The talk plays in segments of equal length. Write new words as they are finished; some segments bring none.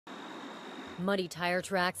Muddy tire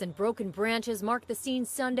tracks and broken branches mark the scene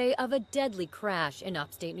Sunday of a deadly crash in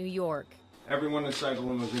upstate New York. Everyone inside the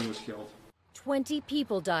limousine was killed. 20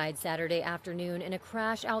 people died Saturday afternoon in a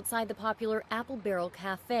crash outside the popular Apple Barrel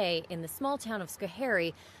Cafe in the small town of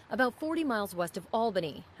Schoharie, about 40 miles west of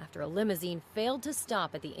Albany, after a limousine failed to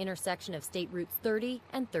stop at the intersection of State Routes 30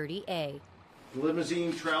 and 30A. The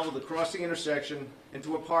limousine traveled across the intersection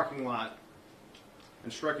into a parking lot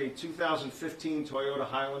and struck a 2015 Toyota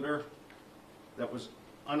Highlander that was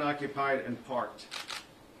unoccupied and parked.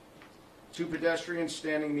 2 pedestrians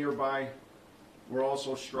standing nearby were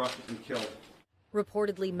also struck and killed.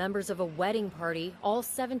 Reportedly, members of a wedding party, all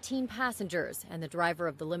 17 passengers, and the driver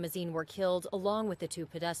of the limousine were killed, along with the 2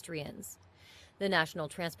 pedestrians. The National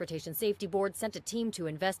Transportation Safety Board sent a team to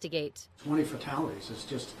investigate. 20 fatalities is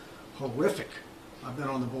just horrific. I've been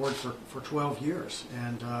on the board for 12 years,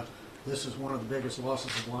 and this is one of the biggest loss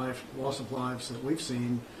of lives that we've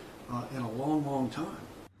seen in a long, long time.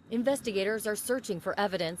 Investigators are searching for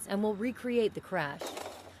evidence and will recreate the crash.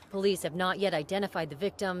 Police have not yet identified the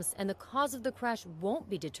victims, and the cause of the crash won't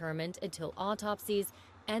be determined until autopsies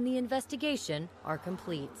and the investigation are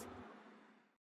complete.